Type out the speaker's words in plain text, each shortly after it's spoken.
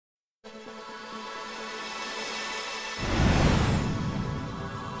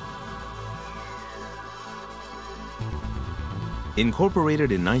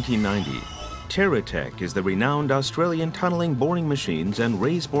Incorporated in 1990, TerraTec is the renowned Australian tunneling boring machines and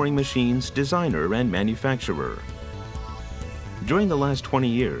raise boring machines designer and manufacturer. During the last 20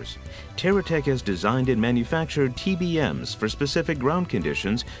 years, TerraTec has designed and manufactured TBMs for specific ground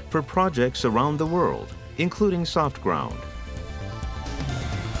conditions for projects around the world, including soft ground.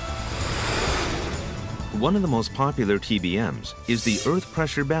 One of the most popular TBMs is the Earth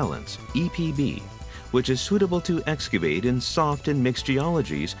Pressure Balance, EPB, which is suitable to excavate in soft and mixed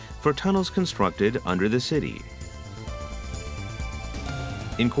geologies for tunnels constructed under the city.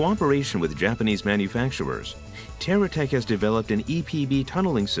 In cooperation with Japanese manufacturers, TerraTec has developed an EPB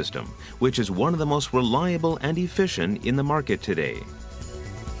tunneling system, which is one of the most reliable and efficient in the market today.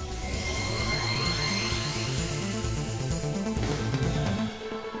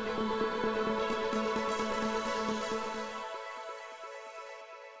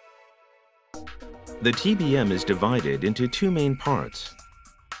 The TBM is divided into two main parts.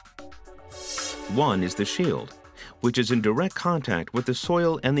 One is the shield, which is in direct contact with the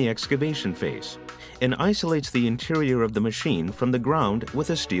soil and the excavation face, and isolates the interior of the machine from the ground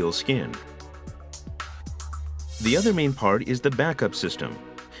with a steel skin. The other main part is the backup system,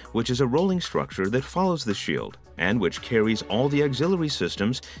 which is a rolling structure that follows the shield and which carries all the auxiliary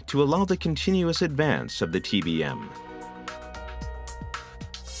systems to allow the continuous advance of the TBM.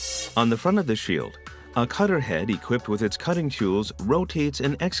 On the front of the shield, a cutter head equipped with its cutting tools rotates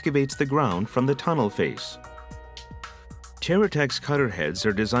and excavates the ground from the tunnel face. TerraTec's cutter heads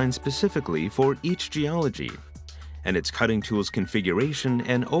are designed specifically for each geology, and its cutting tool's configuration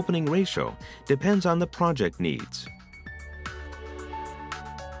and opening ratio depends on the project needs.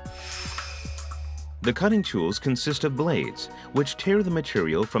 The cutting tools consist of blades, which tear the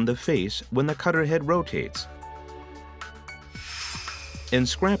material from the face when the cutter head rotates, and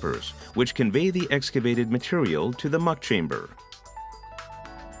scrappers, which convey the excavated material to the muck chamber.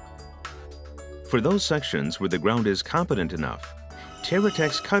 For those sections where the ground is competent enough,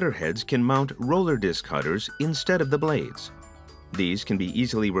 TerraTec's cutter heads can mount roller disc cutters instead of the blades. These can be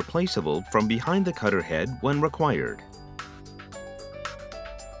easily replaceable from behind the cutter head when required.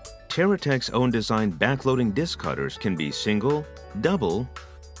 TerraTec's own designed backloading disc cutters can be single, double,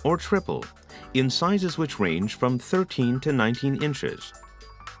 or triple, in sizes which range from 13 to 19 inches.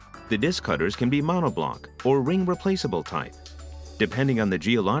 The disc cutters can be monoblock or ring replaceable type. Depending on the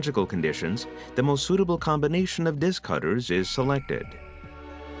geological conditions, the most suitable combination of disc cutters is selected.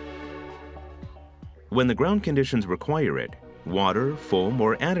 When the ground conditions require it, water, foam,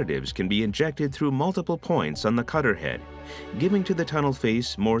 or additives can be injected through multiple points on the cutter head, giving to the tunnel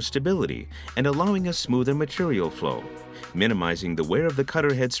face more stability and allowing a smoother material flow, minimizing the wear of the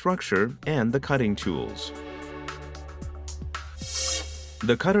cutter head structure and the cutting tools.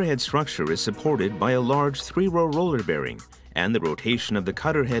 The cutter head structure is supported by a large 3-row roller bearing, and the rotation of the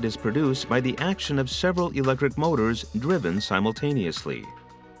cutter head is produced by the action of several electric motors driven simultaneously.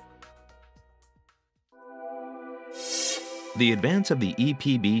 The advance of the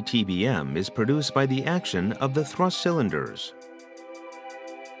EPB TBM is produced by the action of the thrust cylinders.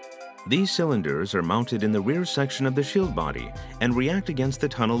 These cylinders are mounted in the rear section of the shield body and react against the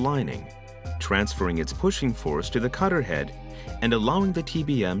tunnel lining, transferring its pushing force to the cutter head and allowing the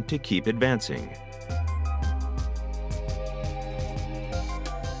TBM to keep advancing.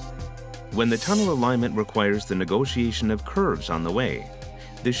 When the tunnel alignment requires the negotiation of curves on the way,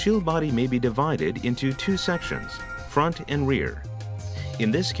 the shield body may be divided into two sections, front and rear. In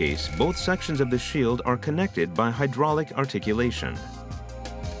this case, both sections of the shield are connected by hydraulic articulation.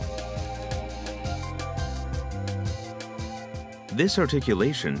 This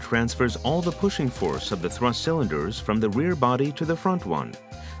articulation transfers all the pushing force of the thrust cylinders from the rear body to the front one,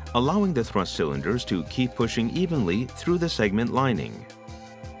 allowing the thrust cylinders to keep pushing evenly through the segment lining.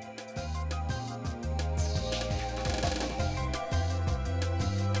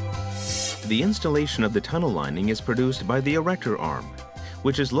 The installation of the tunnel lining is produced by the erector arm,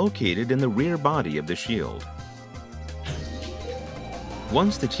 which is located in the rear body of the shield.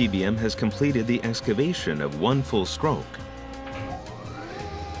 Once the TBM has completed the excavation of one full stroke,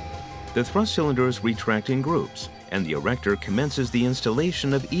 the thrust cylinders retract in groups, and the erector commences the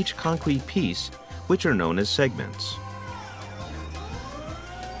installation of each concrete piece, which are known as segments.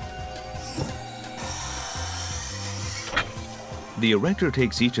 The erector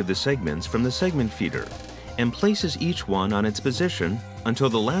takes each of the segments from the segment feeder and places each one on its position until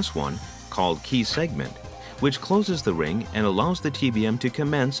the last one, called key segment, which closes the ring and allows the TBM to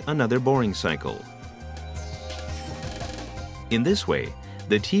commence another boring cycle. In this way,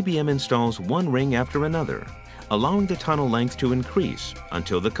 the TBM installs one ring after another, allowing the tunnel length to increase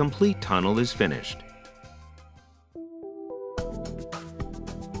until the complete tunnel is finished.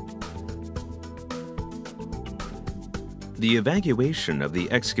 The evacuation of the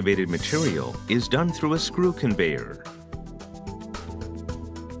excavated material is done through a screw conveyor.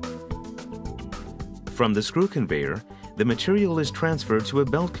 From the screw conveyor, the material is transferred to a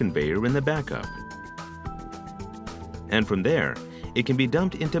belt conveyor in the backup. And from there, it can be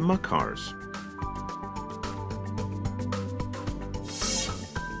dumped into muck cars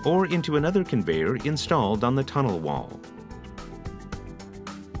or into another conveyor installed on the tunnel wall.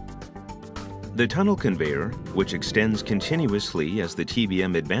 The tunnel conveyor, which extends continuously as the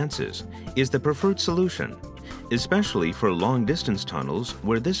TBM advances, is the preferred solution, especially for long-distance tunnels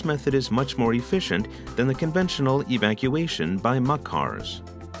where this method is much more efficient than the conventional evacuation by muck cars.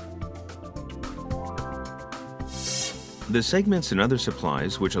 The segments and other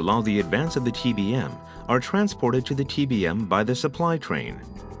supplies which allow the advance of the TBM are transported to the TBM by the supply train.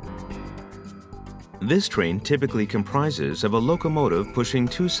 This train typically comprises of a locomotive pushing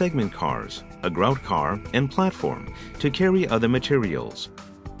 2 segment cars, a grout car, and platform to carry other materials.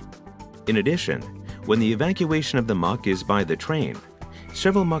 In addition, when the evacuation of the muck is by the train,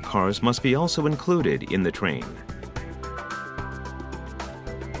 several muck cars must be also included in the train.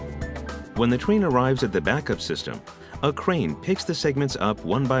 When the train arrives at the backup system, a crane picks the segments up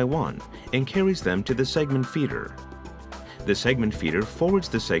one by one and carries them to the segment feeder. The segment feeder forwards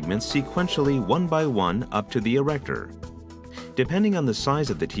the segments sequentially one by one up to the erector. Depending on the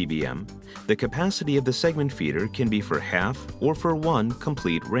size of the TBM, the capacity of the segment feeder can be for half or for 1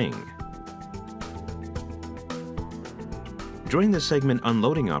 complete ring. During the segment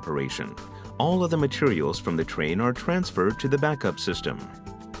unloading operation, all of the materials from the train are transferred to the backup system.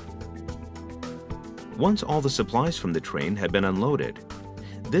 Once all the supplies from the train have been unloaded,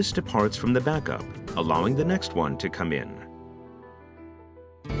 this departs from the backup, allowing the next one to come in.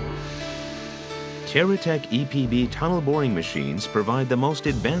 TerraTec EPB tunnel boring machines provide the most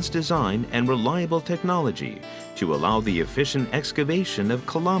advanced design and reliable technology to allow the efficient excavation of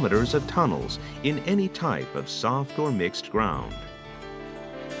kilometers of tunnels in any type of soft or mixed ground.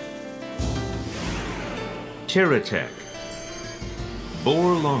 TerraTec.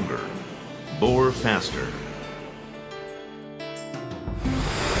 Bore longer, bore faster.